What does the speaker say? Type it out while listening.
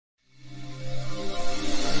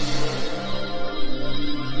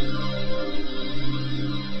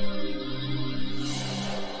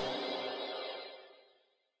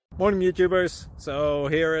Morning YouTubers. So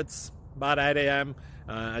here it's about 8 a.m.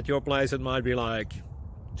 At your place it might be like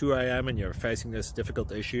 2 a.m. and you're facing this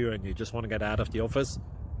difficult issue and you just want to get out of the office.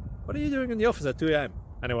 What are you doing in the office at 2 a.m.?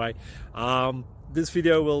 Anyway, this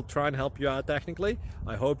video will try and help you out technically.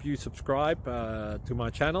 I hope you subscribe to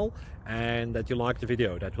my channel and that you like the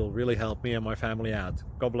video. That will really help me and my family out.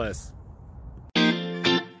 God bless.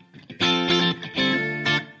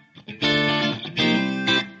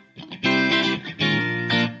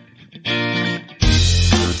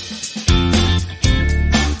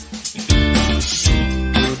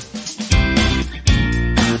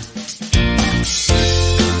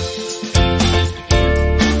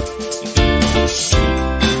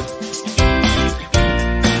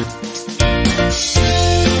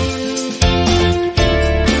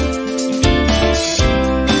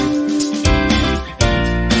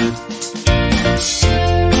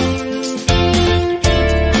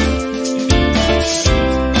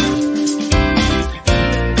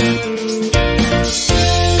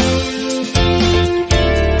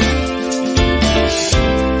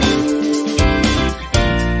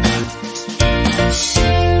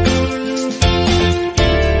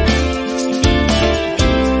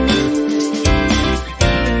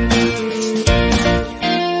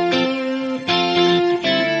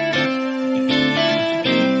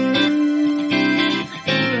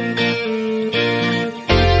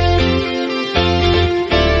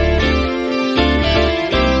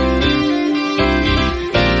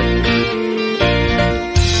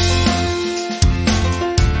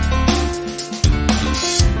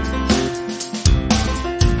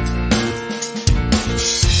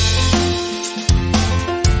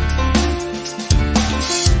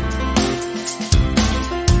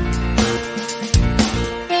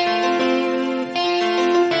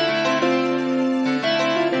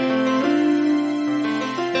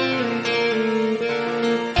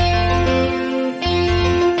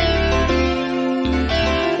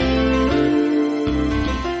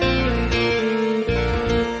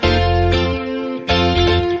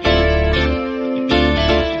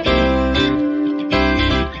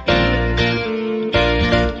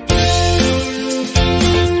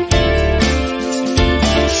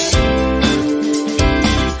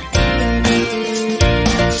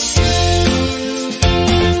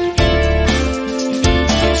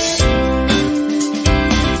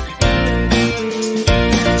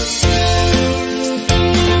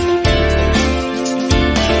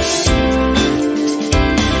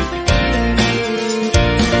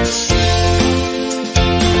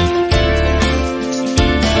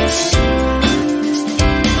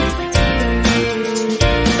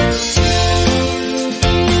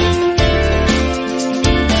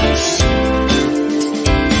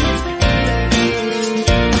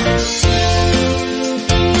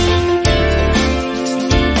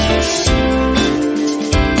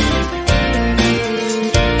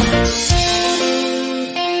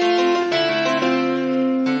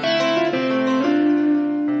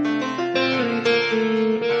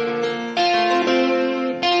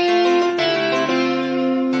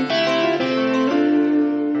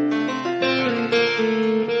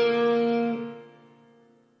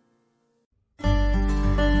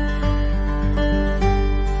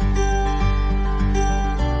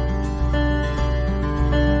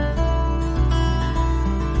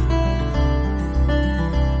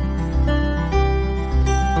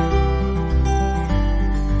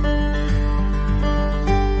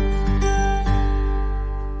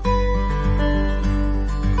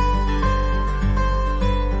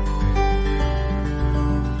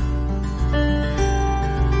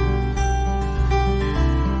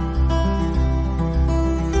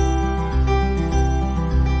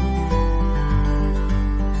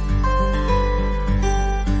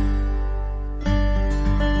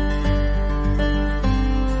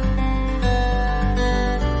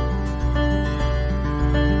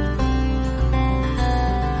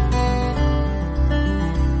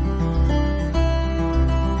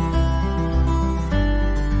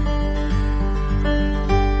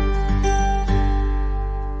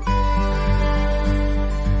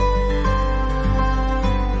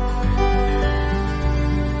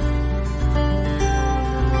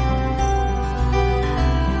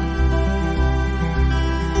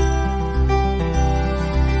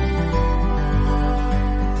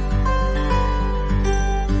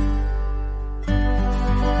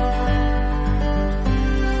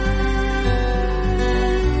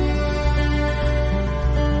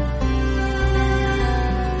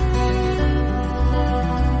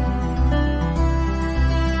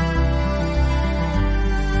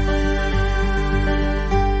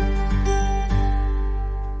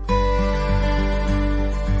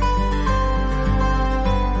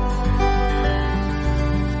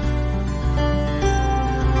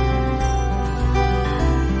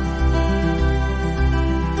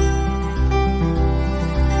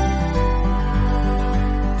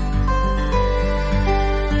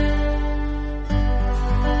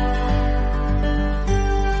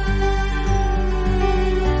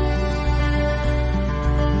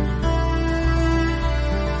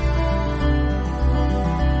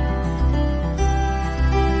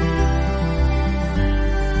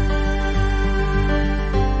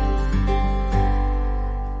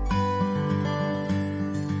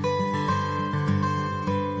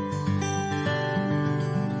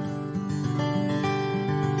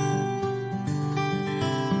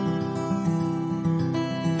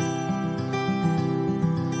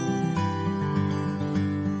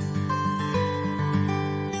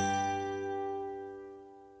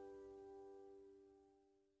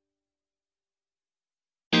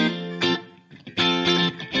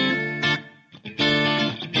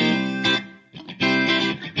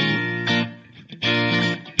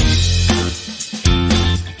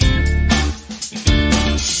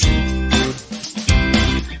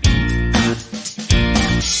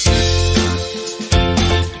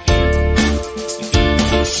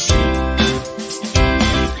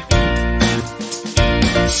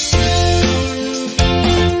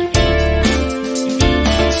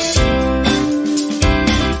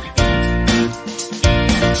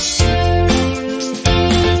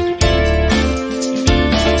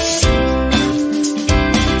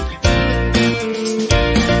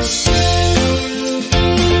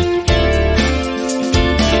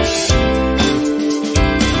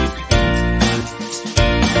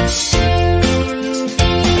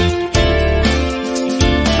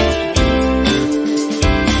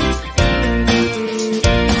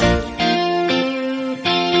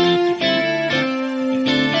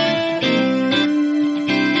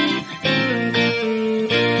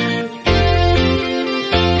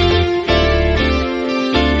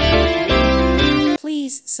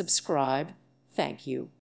 subscribe, thank you.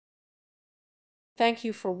 Thank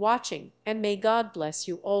you for watching, and may God bless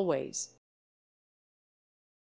you always.